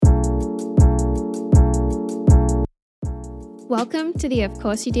Welcome to the Of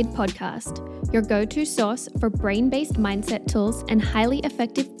Course You Did podcast, your go-to source for brain-based mindset tools and highly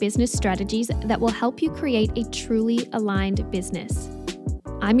effective business strategies that will help you create a truly aligned business.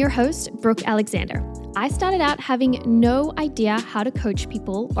 I'm your host, Brooke Alexander. I started out having no idea how to coach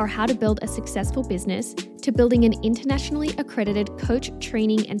people or how to build a successful business to building an internationally accredited coach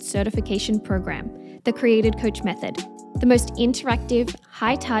training and certification program, the Created Coach Method, the most interactive,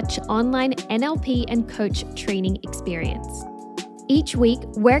 high-touch online NLP and coach training experience. Each week,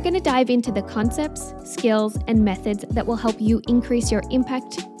 we're going to dive into the concepts, skills, and methods that will help you increase your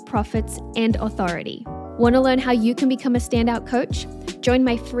impact, profits, and authority. Want to learn how you can become a standout coach? Join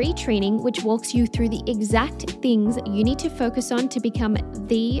my free training, which walks you through the exact things you need to focus on to become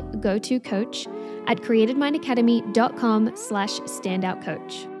the go-to coach at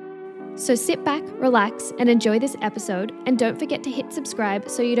createdmindacademy.com/standoutcoach. So sit back, relax, and enjoy this episode, and don't forget to hit subscribe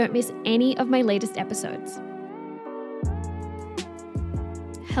so you don't miss any of my latest episodes.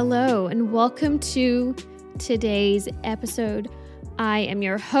 Hello, and welcome to today's episode. I am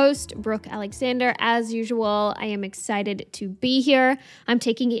your host, Brooke Alexander. As usual, I am excited to be here. I'm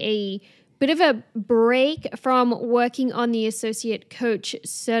taking a bit of a break from working on the Associate Coach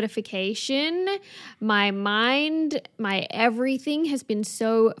certification. My mind, my everything has been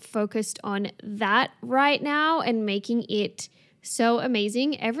so focused on that right now and making it so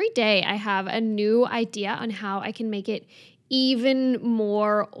amazing. Every day I have a new idea on how I can make it even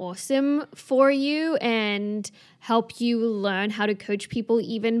more awesome for you and help you learn how to coach people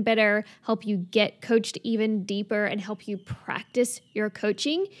even better, help you get coached even deeper, and help you practice your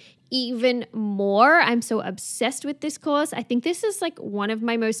coaching even more. I'm so obsessed with this course. I think this is like one of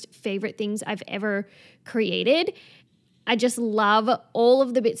my most favorite things I've ever created. I just love all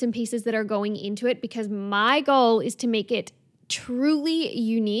of the bits and pieces that are going into it because my goal is to make it truly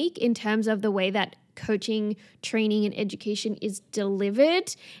unique in terms of the way that coaching, training, and education is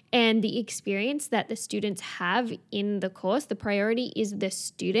delivered and the experience that the students have in the course. The priority is the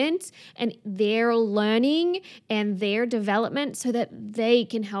students and their learning and their development so that they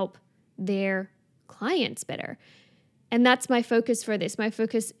can help their clients better. And that's my focus for this. My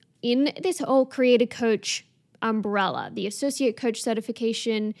focus in this whole Created Coach umbrella, the Associate Coach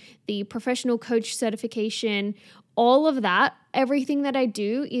certification, the Professional Coach certification, all of that, everything that I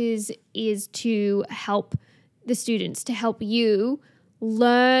do is to help the students, to help you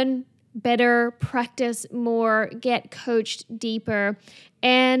learn better, practice more, get coached deeper.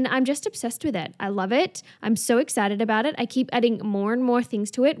 And I'm just obsessed with it. I love it. I'm so excited about it. I keep adding more and more things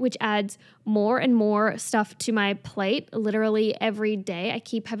to it, which adds more and more stuff to my plate literally every day. I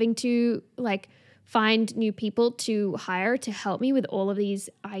keep having to find new people to hire to help me with all of these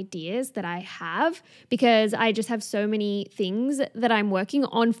ideas that I have because I just have so many things that I'm working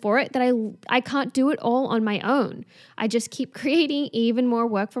on for it that I can't do it all on my own. I just keep creating even more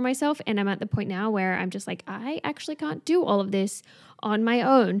work for myself, and I'm at the point now where I'm just like, I actually can't do all of this on my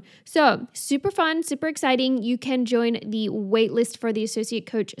own. So super fun, super exciting. You can join the waitlist for the Associate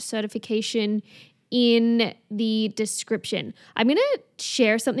Coach certification in the description. I'm going to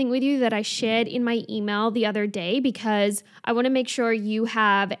share something with you that I shared in my email the other day because I want to make sure you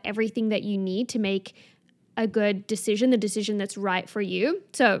have everything that you need to make a good decision, the decision that's right for you.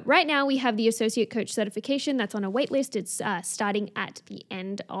 So right now we have the Associate Coach certification that's on a wait list. It's starting at the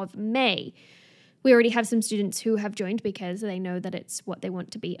end of May. We already have some students who have joined because they know that it's what they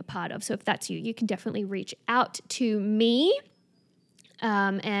want to be a part of. So if that's you, you can definitely reach out to me.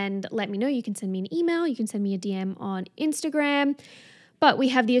 And let me know. You can send me an email. You can send me a DM on Instagram. But we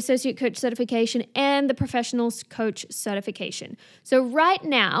have the Associate Coach certification and the Professional Coach certification. So right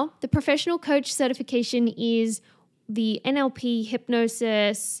now, the Professional Coach certification is the NLP,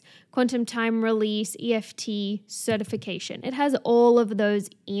 hypnosis, quantum time release, EFT certification. It has all of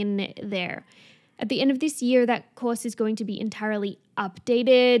those in there. At the end of this year, that course is going to be entirely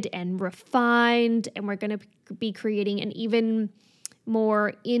updated and refined, and we're going to be creating an even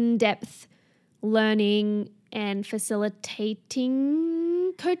more in-depth learning and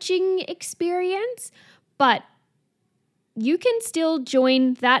facilitating coaching experience. But you can still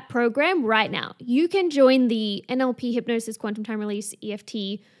join that program right now. You can join the NLP, Hypnosis, Quantum Time Release,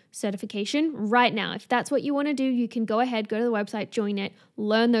 EFT certification right now. If that's what you want to do, you can go ahead, go to the website, join it,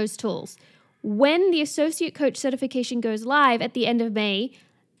 learn those tools. When the Associate Coach certification goes live at the end of May,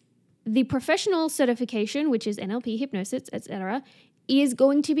 the professional certification, which is NLP, hypnosis, etc., is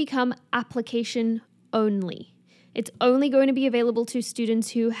going to become application only. It's only going to be available to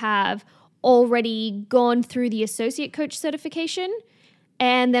students who have already gone through the Associate Coach certification,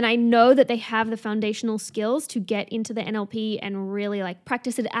 and then I know that they have the foundational skills to get into the NLP and really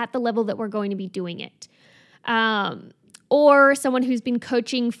practice it at the level that we're going to be doing it. or someone who's been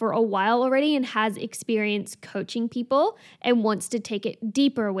coaching for a while already and has experience coaching people and wants to take it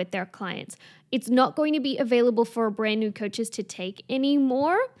deeper with their clients. It's not going to be available for brand new coaches to take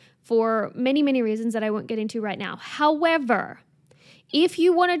anymore for many, many reasons that I won't get into right now. However, if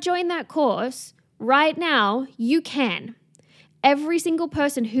you want to join that course right now, you can. Every single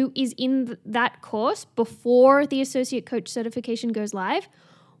person who is in that course before the associate coach certification goes live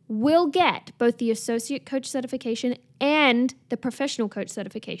will get both the associate coach certification and the professional coach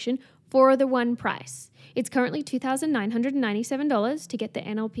certification for the one price. It's currently $2,997 to get the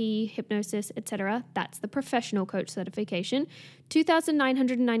NLP, hypnosis, etc. That's the professional coach certification.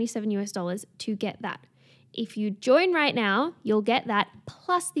 $2,997 to get that. If you join right now, you'll get that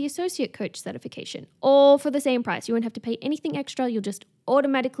plus the associate coach certification, all for the same price. You won't have to pay anything extra. You'll just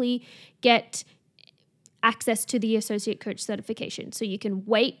automatically get access to the associate coach certification. So you can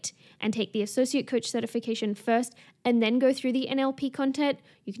wait and take the associate coach certification first and then go through the NLP content.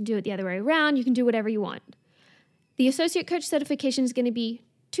 You can do it the other way around. You can do whatever you want. The associate coach certification is going to be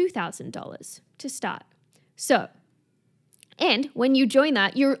 $2,000 to start. And when you join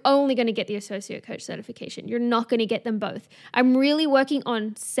that, you're only going to get the associate coach certification. You're not going to get them both. I'm really working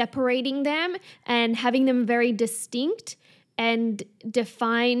on separating them and having them very distinct and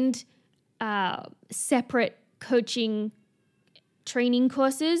defined separate coaching training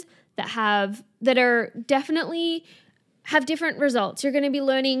courses that are definitely have different results. You're going to be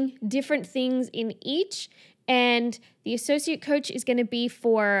learning different things in each. And the associate coach is going to be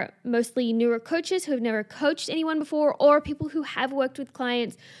for mostly newer coaches who have never coached anyone before, or people who have worked with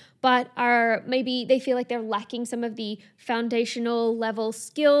clients but are maybe they feel like they're lacking some of the foundational level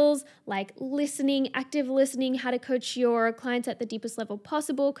skills like listening, active listening, how to coach your clients at the deepest level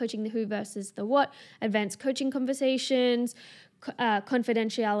possible, coaching the who versus the what, advanced coaching conversations,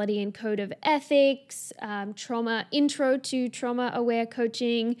 confidentiality and code of ethics, intro to trauma-aware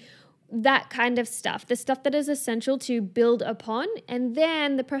coaching, that kind of stuff, the stuff that is essential to build upon. And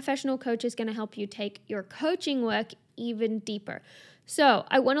then the professional coach is going to help you take your coaching work even deeper. So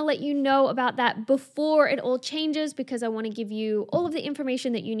I want to let you know about that before it all changes, because I want to give you all of the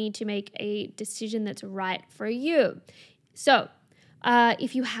information that you need to make a decision that's right for you. So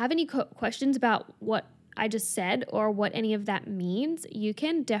if you have any questions about what I just said or what any of that means, you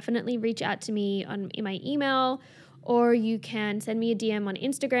can definitely reach out to me in my email, or you can send me a DM on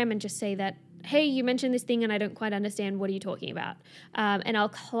Instagram and just say that, hey, you mentioned this thing and I don't quite understand. What are you talking about? And I'll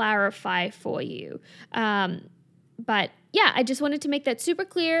clarify for you. But yeah, I just wanted to make that super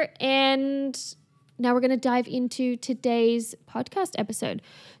clear. And now we're going to dive into today's podcast episode.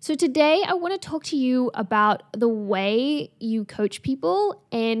 So today I want to talk to you about the way you coach people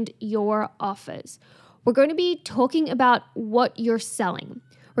and your offers. We're going to be talking about what you're selling.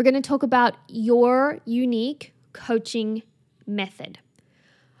 We're going to talk about your unique coaching method.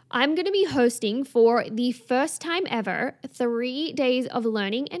 I'm going to be hosting for the first time ever 3 days of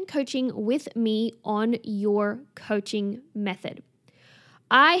learning and coaching with me on your coaching method.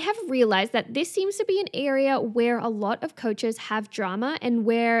 I have realized that this seems to be an area where a lot of coaches have drama and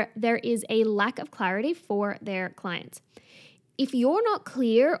where there is a lack of clarity for their clients. If you're not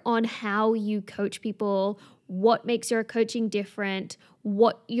clear on how you coach people, what makes your coaching different,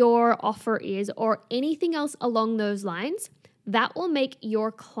 what your offer is, or anything else along those lines, that will make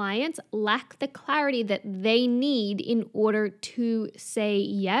your clients lack the clarity that they need in order to say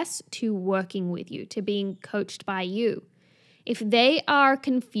yes to working with you, to being coached by you. If they are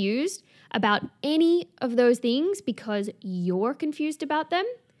confused about any of those things because you're confused about them,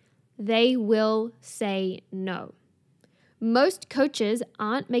 they will say no. Most coaches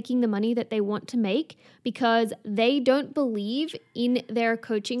aren't making the money that they want to make because they don't believe in their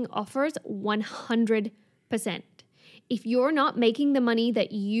coaching offers 100%. If you're not making the money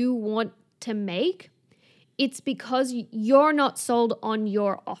that you want to make, it's because you're not sold on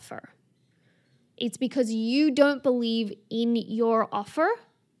your offer. It's because you don't believe in your offer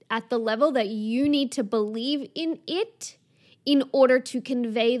at the level that you need to believe in it in order to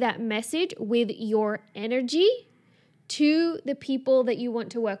convey that message with your energy to the people that you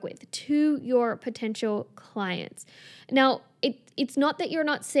want to work with, to your potential clients. Now, it's not that you're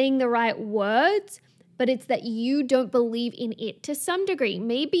not saying the right words, but it's that you don't believe in it to some degree.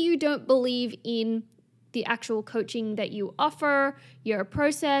 Maybe you don't believe in the actual coaching that you offer, your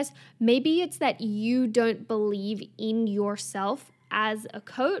process. Maybe it's that you don't believe in yourself as a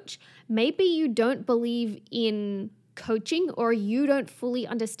coach. Maybe you don't believe in coaching, or you don't fully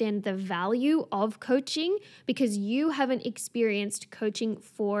understand the value of coaching because you haven't experienced coaching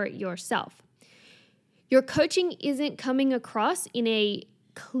for yourself. Your coaching isn't coming across in a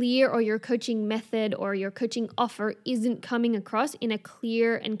clear, or your coaching method or your coaching offer isn't coming across in a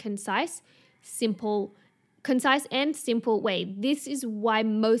clear and concise and simple way. This is why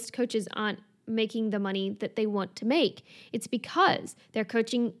most coaches aren't making the money that they want to make. It's because their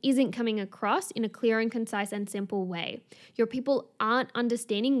coaching isn't coming across in a clear and concise and simple way. Your people aren't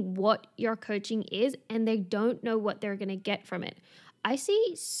understanding what your coaching is, and they don't know what they're going to get from it. I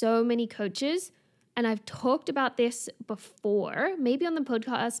see so many coaches, and I've talked about this before, maybe on the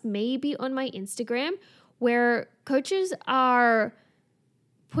podcast, maybe on my Instagram, where coaches are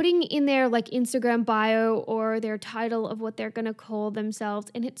putting in their like Instagram bio or their title of what they're going to call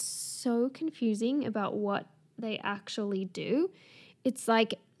themselves, and it's so confusing about what they actually do. It's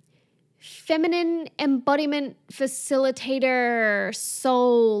like feminine embodiment facilitator,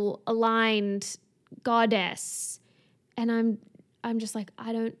 soul aligned goddess. And I'm just like,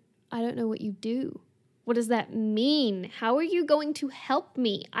 I don't know what you do. What does that mean? How are you going to help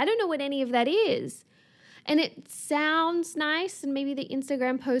me? I don't know what any of that is. And it sounds nice, and maybe the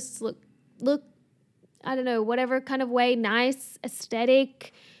Instagram posts look, I don't know, whatever kind of way, nice,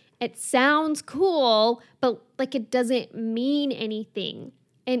 aesthetic. It sounds cool, but like it doesn't mean anything.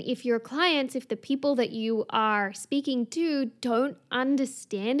 And if your clients, if the people that you are speaking to don't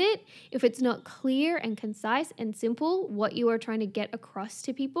understand it, if it's not clear and concise and simple what you are trying to get across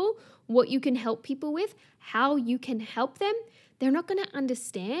to people, what you can help people with, how you can help them, they're not going to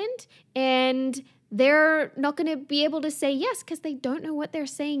understand, and they're not going to be able to say yes because they don't know what they're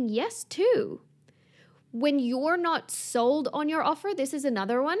saying yes to. When you're not sold on your offer, this is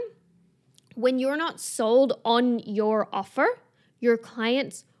another one. When you're not sold on your offer, your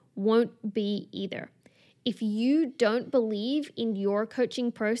clients won't be either. If you don't believe in your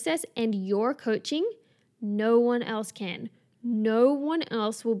coaching process and your coaching, no one else can. No one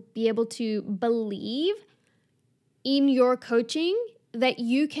else will be able to believe in your coaching that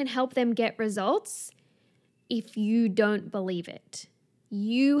you can help them get results if you don't believe it.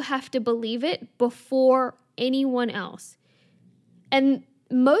 You have to believe it before anyone else. And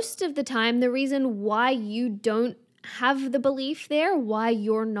most of the time, the reason why you don't have the belief there, why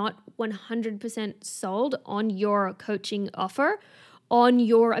you're not 100% sold on your coaching offer, on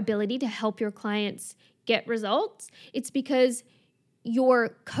your ability to help your clients get results, it's because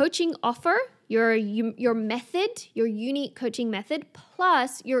your coaching offer, your method, your unique coaching method,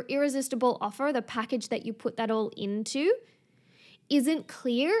 plus your irresistible offer, the package that you put that all into, isn't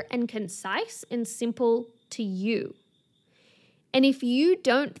clear and concise and simple to you. And if you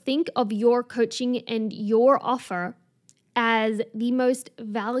don't think of your coaching and your offer as the most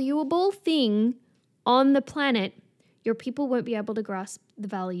valuable thing on the planet, your people won't be able to grasp the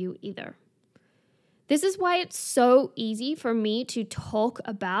value either. This is why it's so easy for me to talk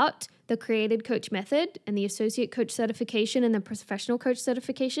about the Created Coach Method and the Associate Coach Certification and the Professional Coach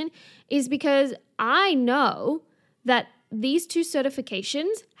Certification, is because I know that these two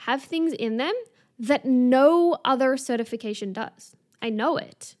certifications have things in them that no other certification does. I know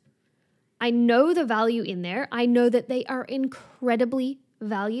it. I know the value in there. I know that they are incredibly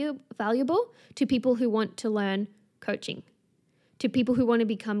valuable to people who want to learn coaching, to people who want to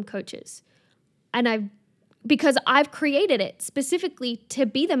become coaches. And because I've created it specifically to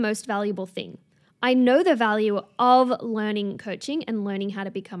be the most valuable thing. I know the value of learning coaching and learning how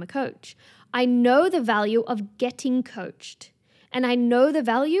to become a coach. I know the value of getting coached. And I know the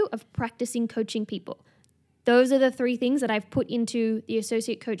value of practicing coaching people. Those are the three things that I've put into the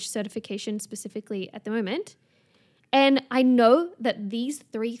Associate Coach Certification specifically at the moment. And I know that these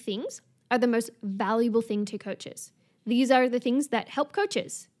three things are the most valuable thing to coaches. These are the things that help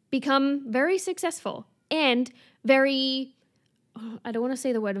coaches become very successful and very, I don't want to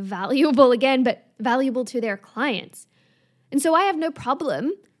say the word valuable again, but valuable to their clients. And so I have no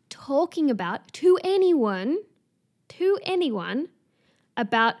problem talking about to anyone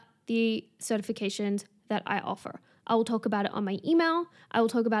about the certifications that I offer. I will talk about it on my email. I will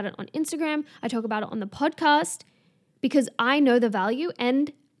talk about it on Instagram. I talk about it on the podcast because I know the value,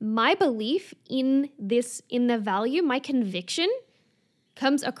 and my belief in the value, my conviction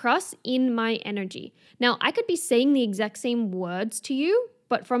comes across in my energy. Now, I could be saying the exact same words to you,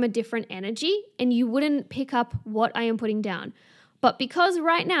 but from a different energy, and you wouldn't pick up what I am putting down. But because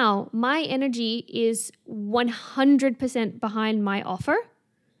right now my energy is 100% behind my offer,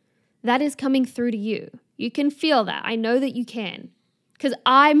 that is coming through to you. You can feel that. I know that you can, because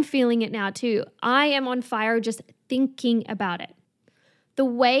I'm feeling it now too. I am on fire just thinking about it. The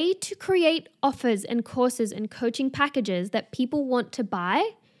way to create offers and courses and coaching packages that people want to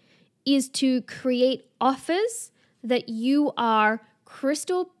buy is to create offers that you are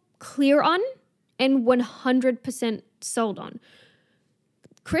crystal clear on and 100% sold on.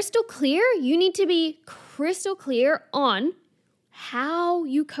 crystal clear. You need to be crystal clear on how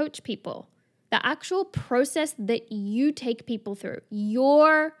you coach people, the actual process that you take people through,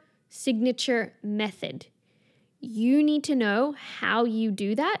 your signature method. You need to know how you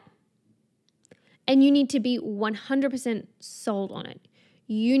do that, and you need to be 100% sold on it.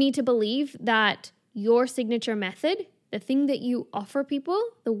 You need to believe that your signature method, the thing that you offer people,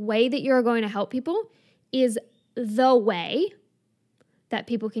 the way that you're going to help people, is the way that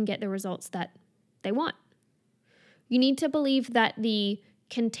people can get the results that they want. You need to believe that the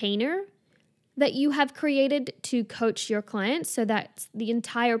container that you have created to coach your clients, so that's the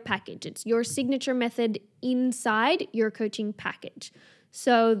entire package. It's your signature method inside your coaching package.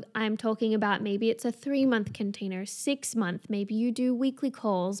 So I'm talking about maybe it's a 3-month container, 6-month, maybe you do weekly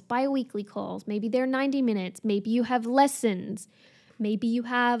calls, bi-weekly calls, maybe they're 90 minutes, maybe you have lessons, maybe you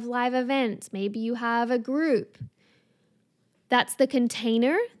have live events, maybe you have a group. That's the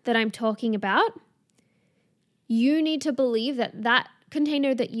container that I'm talking about. You need to believe that that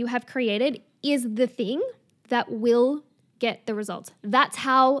container that you have created is the thing that will get the results. That's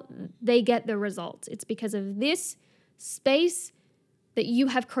how they get the results. It's because of this space that you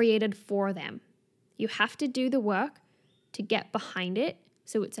have created for them. You have to do the work to get behind it,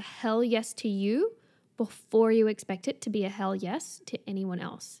 so it's a hell yes to you before you expect it to be a hell yes to anyone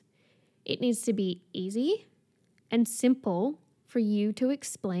else. It needs to be easy and simple for you to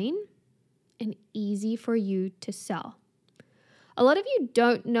explain and easy for you to sell. A lot of you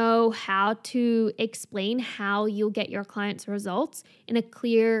don't know how to explain how you'll get your clients' results in a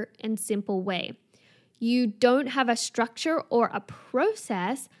clear and simple way. You don't have a structure or a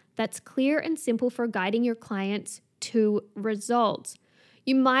process that's clear and simple for guiding your clients to results.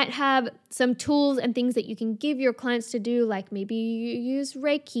 You might have some tools and things that you can give your clients to do, like maybe you use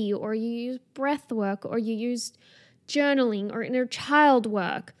Reiki, or you use breath work, or you use journaling or inner child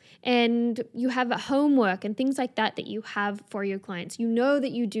work, and you have a homework and things like that that you have for your clients. You know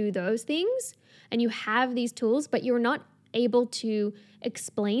that you do those things and you have these tools, but you're not able to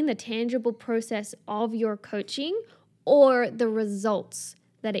explain the tangible process of your coaching or the results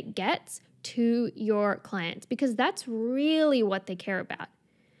that it gets to your clients, because that's really what they care about.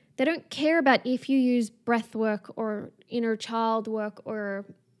 They don't care about if you use breath work or inner child work or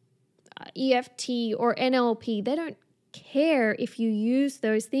EFT or NLP. They don't care if you use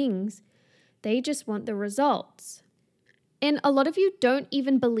those things. They just want the results. And a lot of you don't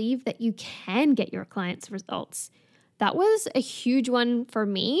even believe that you can get your clients results. That was a huge one for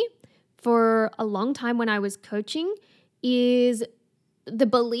me for a long time when I was coaching, is the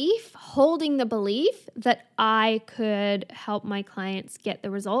belief, holding the belief that I could help my clients get the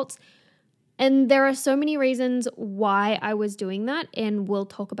results. And there are so many reasons why I was doing that, and we'll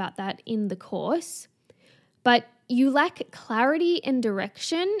talk about that in the course. But you lack clarity and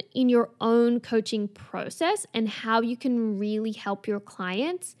direction in your own coaching process and how you can really help your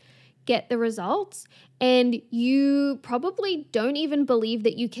clients get the results. And you probably don't even believe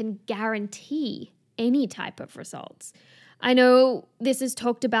that you can guarantee any type of results. I know this is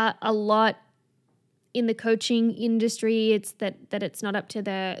talked about a lot in the coaching industry. It's that it's not up to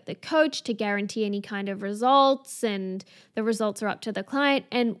the coach to guarantee any kind of results, and the results are up to the client.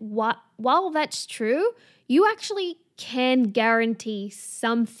 And while that's true, you actually can guarantee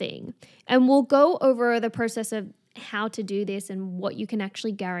something. And we'll go over the process of how to do this and what you can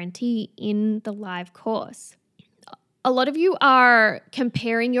actually guarantee in the live course. A lot of you are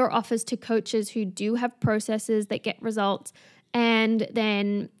comparing your offers to coaches who do have processes that get results, and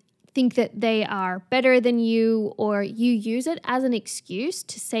then think that they are better than you, or you use it as an excuse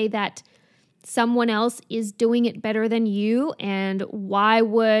to say that someone else is doing it better than you, and why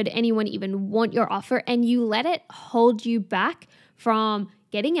would anyone even want your offer? And you let it hold you back from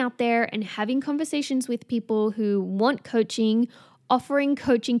getting out there and having conversations with people who want coaching, offering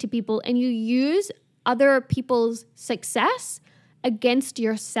coaching to people, and you use other people's success against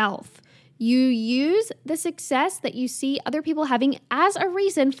yourself. You use the success that you see other people having as a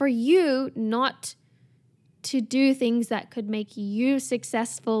reason for you not to do things that could make you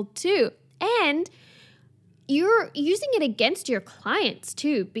successful too. And you're using it against your clients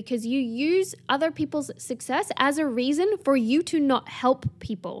too, because you use other people's success as a reason for you to not help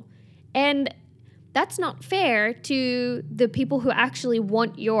people. And that's not fair to the people who actually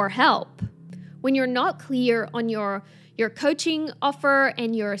want your help. When you're not clear on your coaching offer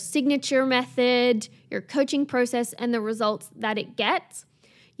and your signature method, your coaching process and the results that it gets,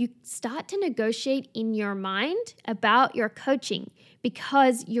 you start to negotiate in your mind about your coaching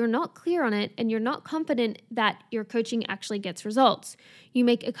because you're not clear on it and you're not confident that your coaching actually gets results. You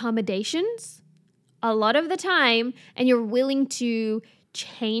make accommodations a lot of the time, and you're willing to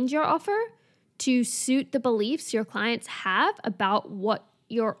change your offer to suit the beliefs your clients have about what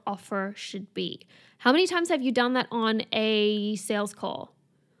your offer should be. How many times have you done that on a sales call?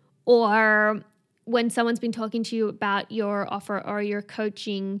 Or when someone's been talking to you about your offer or your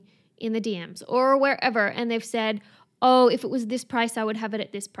coaching in the DMs or wherever, and they've said, oh, if it was this price, I would have it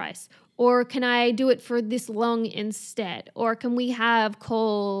at this price. Or can I do it for this long instead? Or can we have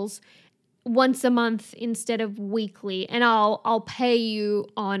calls once a month instead of weekly? And I'll pay you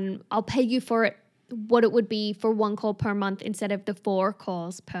for it what it would be for one call per month instead of the 4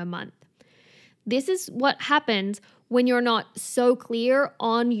 calls per month. This is what happens when you're not so clear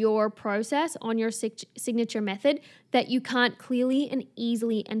on your process, on your signature method, that you can't clearly and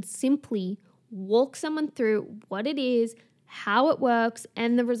easily and simply walk someone through what it is, how it works,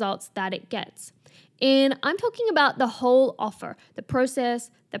 and the results that it gets. And I'm talking about the whole offer, the process,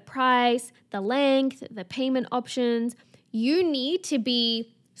 the price, the length, the payment options. You need to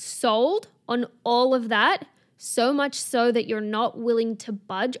be sold on all of that, so much so that you're not willing to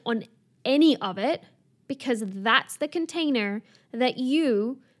budge on any of it, because that's the container that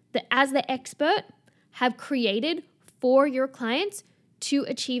you, as the expert, have created for your clients to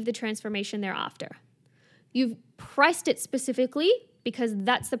achieve the transformation they're after. You've priced it specifically because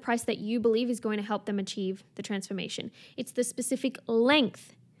that's the price that you believe is going to help them achieve the transformation. It's the specific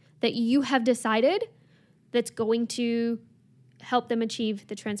length that you have decided that's going to help them achieve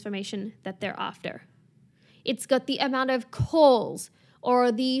the transformation that they're after. It's got the amount of calls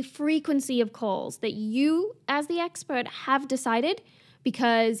or the frequency of calls that you, as the expert, have decided,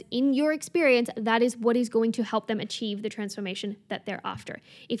 because in your experience, that is what is going to help them achieve the transformation that they're after.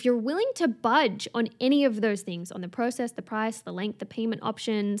 If you're willing to budge on any of those things, on the process, the price, the length, the payment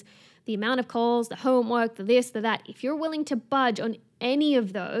options, the amount of calls, the homework, the this, the that, if you're willing to budge on any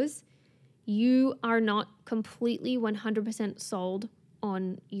of those, you are not completely 100% sold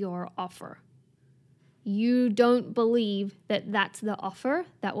on your offer. You don't believe that that's the offer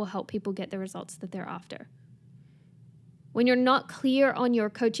that will help people get the results that they're after. When you're not clear on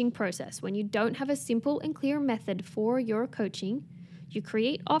your coaching process, when you don't have a simple and clear method for your coaching, you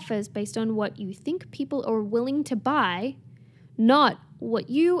create offers based on what you think people are willing to buy, not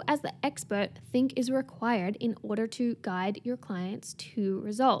what you as the expert think is required in order to guide your clients to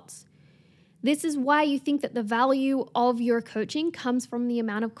results. This is why you think that the value of your coaching comes from the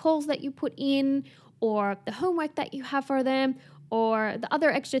amount of calls that you put in, or the homework that you have for them, or the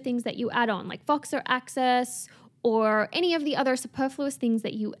other extra things that you add on, like Voxer access, or any of the other superfluous things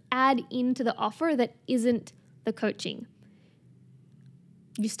that you add into the offer that isn't the coaching.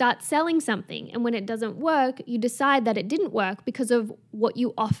 You start selling something, and when it doesn't work, you decide that it didn't work because of what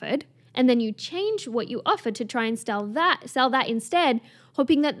you offered, and then you change what you offered to try and sell that instead,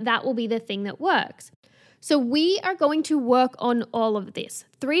 hoping that that will be the thing that works. So we are going to work on all of this.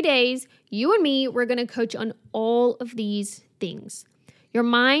 3 days, you and me, we're going to coach on all of these things. Your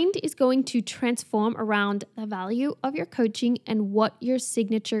mind is going to transform around the value of your coaching and what your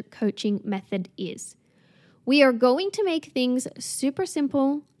signature coaching method is. We are going to make things super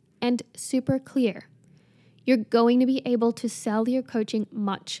simple and super clear. You're going to be able to sell your coaching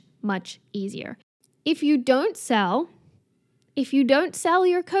much, much easier. If you don't sell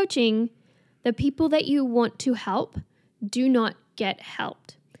your coaching, the people that you want to help do not get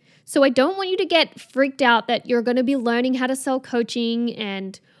helped. So I don't want you to get freaked out that you're going to be learning how to sell coaching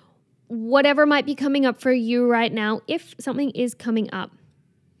and whatever might be coming up for you right now, if something is coming up.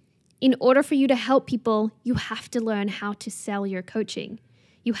 In order for you to help people, you have to learn how to sell your coaching.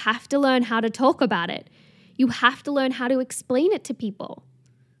 You have to learn how to talk about it. You have to learn how to explain it to people.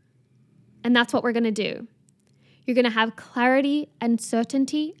 And that's what we're going to do. You're going to have clarity and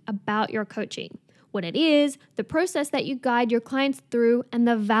certainty about your coaching, what it is, the process that you guide your clients through, and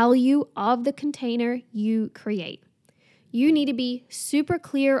the value of the container you create. You need to be super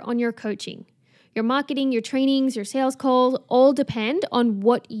clear on your coaching. Your marketing, your trainings, your sales calls all depend on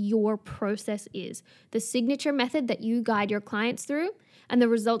what your process is. The signature method that you guide your clients through and the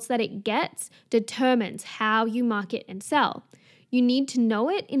results that it gets determines how you market and sell. You need to know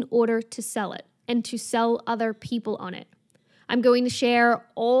it in order to sell it and to sell other people on it. I'm going to share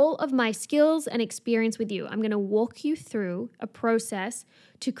all of my skills and experience with you. I'm going to walk you through a process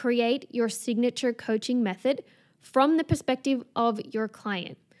to create your signature coaching method from the perspective of your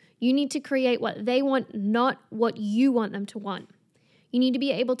client. You need to create what they want, not what you want them to want. You need to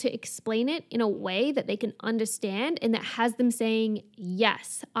be able to explain it in a way that they can understand and that has them saying,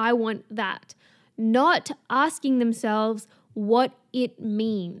 yes, I want that, not asking themselves what it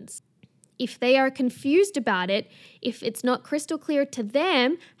means. if they are confused about it, if it's not crystal clear to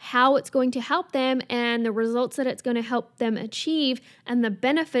them how it's going to help them and the results that it's going to help them achieve and the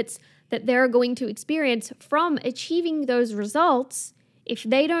benefits that they're going to experience from achieving those results, if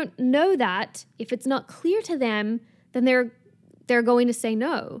they don't know that, if it's not clear to them, then they're going to say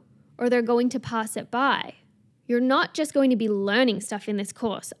no, or they're going to pass it by. You're not just going to be learning stuff in this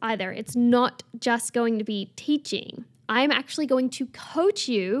course either. It's not just going to be teaching. I'm actually going to coach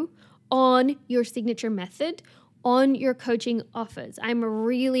you on your signature method, on your coaching offers. I'm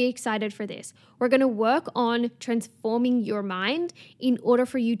really excited for this. We're going to work on transforming your mind in order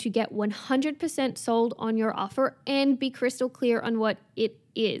for you to get 100% sold on your offer and be crystal clear on what it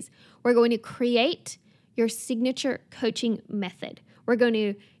is. We're going to create your signature coaching method. We're going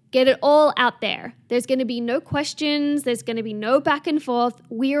to get it all out there. There's going to be no questions. There's going to be no back and forth.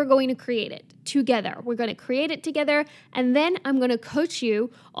 We are going to create it together. We're going to create it together. And then I'm going to coach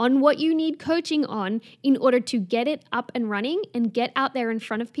you on what you need coaching on in order to get it up and running and get out there in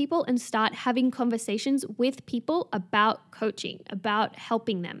front of people and start having conversations with people about coaching, about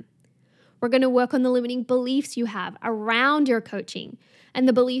helping them. We're going to work on the limiting beliefs you have around your coaching and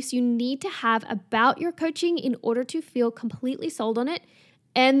the beliefs you need to have about your coaching in order to feel completely sold on it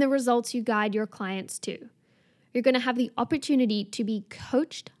and the results you guide your clients to. You're going to have the opportunity to be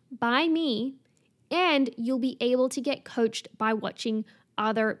coached by me, and you'll be able to get coached by watching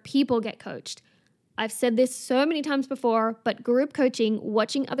other people get coached. I've said this so many times before, but group coaching,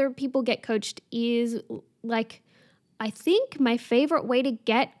 watching other people get coached is I think my favorite way to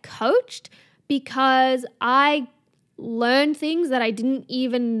get coached, because I learn things that I didn't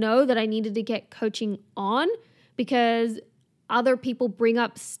even know that I needed to get coaching on, because other people bring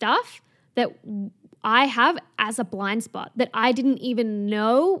up stuff that I have as a blind spot that I didn't even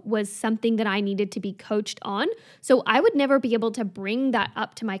know was something that I needed to be coached on. So I would never be able to bring that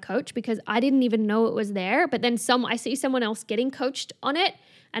up to my coach because I didn't even know it was there. But then I see someone else getting coached on it,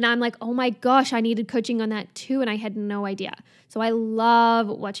 and I'm like, oh my gosh, I needed coaching on that too, and I had no idea. So I love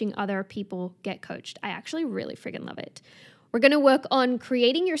watching other people get coached. I actually really friggin' love it. We're going to work on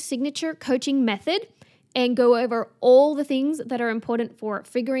creating your signature coaching method and go over all the things that are important for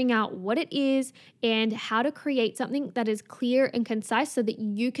figuring out what it is and how to create something that is clear and concise so that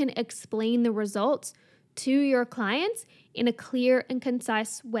you can explain the results to your clients in a clear and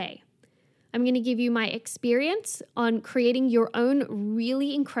concise way. I'm going to give you my experience on creating your own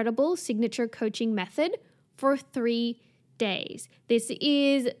really incredible signature coaching method for 3 days. This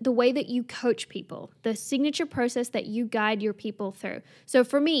is the way that you coach people, the signature process that you guide your people through. So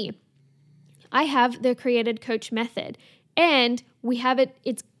for me, I have the Created Coach method, and we have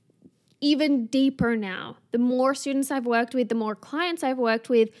it's even deeper now. The more students I've worked with, the more clients I've worked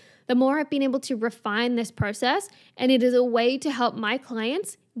with, the more I've been able to refine this process, and it is a way to help my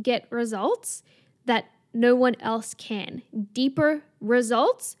clients get results that no one else can. Deeper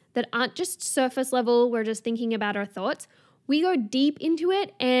results that aren't just surface level, we're just thinking about our thoughts. We go deep into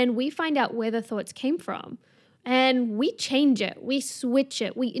it and we find out where the thoughts came from. And we change it, we switch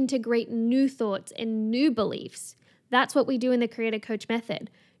it, we integrate new thoughts and new beliefs. That's what we do in the Created Coach method.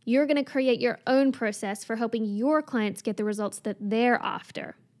 You're going to create your own process for helping your clients get the results that they're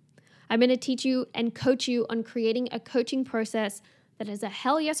after. I'm going to teach you and coach you on creating a coaching process that is a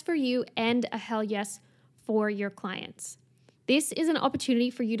hell yes for you and a hell yes for your clients. This is an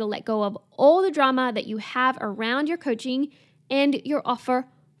opportunity for you to let go of all the drama that you have around your coaching and your offer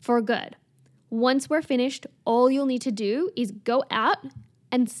for good. Once we're finished, all you'll need to do is go out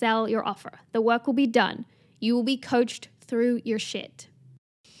and sell your offer. The work will be done. You will be coached through your shit.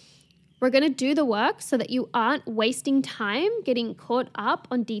 We're going to do the work so that you aren't wasting time getting caught up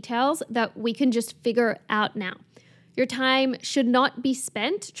on details that we can just figure out now. Your time should not be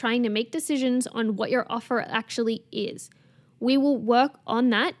spent trying to make decisions on what your offer actually is. We will work on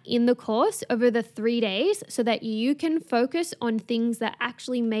that in the course over the 3 days so that you can focus on things that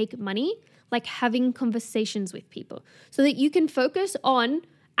actually make money, like having conversations with people, so that you can focus on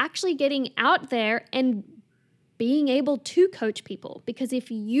actually getting out there and being able to coach people. Because if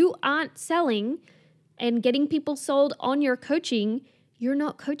you aren't selling and getting people sold on your coaching, you're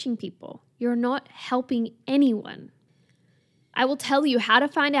not coaching people. You're not helping anyone. I will tell you how to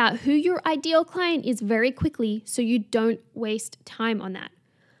find out who your ideal client is very quickly so you don't waste time on that.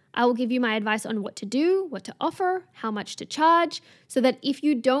 I will give you my advice on what to do, what to offer, how much to charge, so that if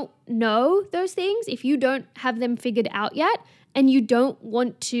you don't know those things, if you don't have them figured out yet, and you don't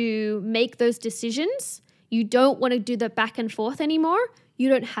want to make those decisions, you don't want to do the back and forth anymore, you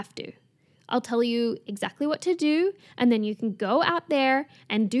don't have to. I'll tell you exactly what to do, and then you can go out there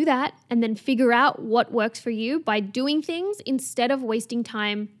and do that, and then figure out what works for you by doing things instead of wasting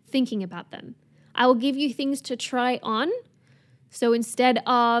time thinking about them. I will give you things to try on. So instead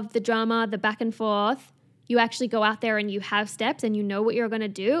of the drama, the back and forth, you actually go out there and you have steps and you know what you're going to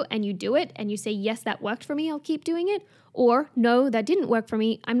do and you do it and you say, yes, that worked for me. I'll keep doing it. Or no, that didn't work for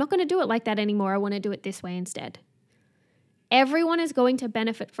me. I'm not going to do it like that anymore. I want to do it this way instead. Everyone is going to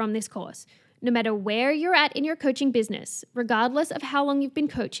benefit from this course, no matter where you're at in your coaching business, regardless of how long you've been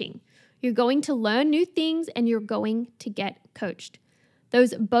coaching. You're going to learn new things and you're going to get coached.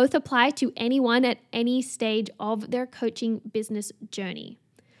 Those both apply to anyone at any stage of their coaching business journey.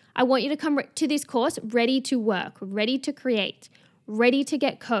 I want you to come to this course ready to work, ready to create, ready to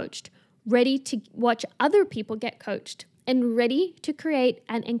get coached, ready to watch other people get coached, and ready to create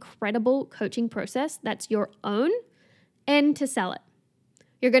an incredible coaching process that's your own and to sell it.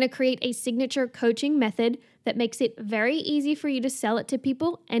 You're going to create a signature coaching method that makes it very easy for you to sell it to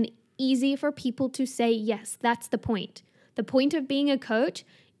people and easy for people to say yes. That's the point. The point of being a coach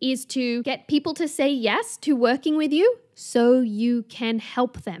is to get people to say yes to working with you so you can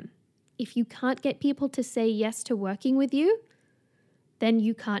help them. If you can't get people to say yes to working with you, then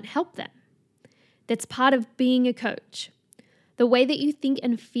you can't help them. That's part of being a coach. The way that you think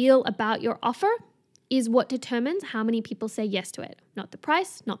and feel about your offer is what determines how many people say yes to it. Not the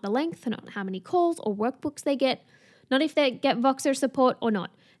price, not the length, not how many calls or workbooks they get, not if they get Voxer support or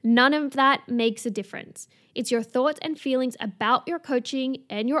not. None of that makes a difference. It's your thoughts and feelings about your coaching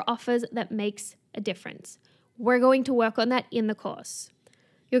and your offers that makes a difference. We're going to work on that in the course.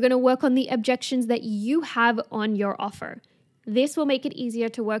 You're going to work on the objections that you have on your offer. This will make it easier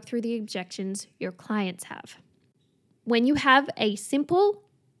to work through the objections your clients have. When you have a simple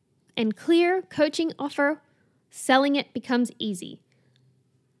and clear coaching offer, selling it becomes easy.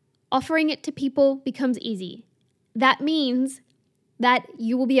 Offering it to people becomes easy. That means that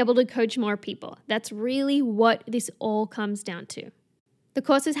you will be able to coach more people. That's really what this all comes down to. The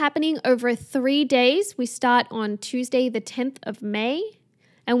course is happening over 3 days. We start on Tuesday, the 10th of May,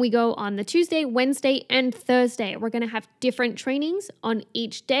 and we go on the Tuesday, Wednesday, and Thursday. We're going to have different trainings on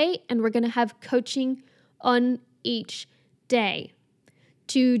each day, and we're going to have coaching on each day.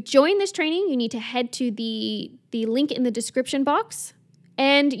 To join this training, you need to head to the link in the description box,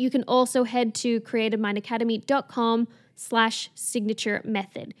 and you can also head to creativemindacademy.com/signature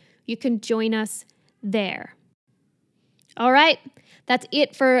method. You can join us there. All right, that's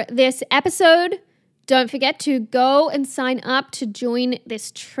it for this episode. Don't forget to go and sign up to join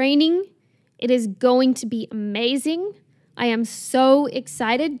this training. It is going to be amazing. I am so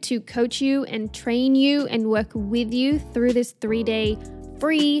excited to coach you and train you and work with you through this 3-day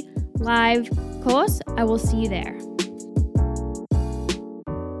free live course. I will see you there.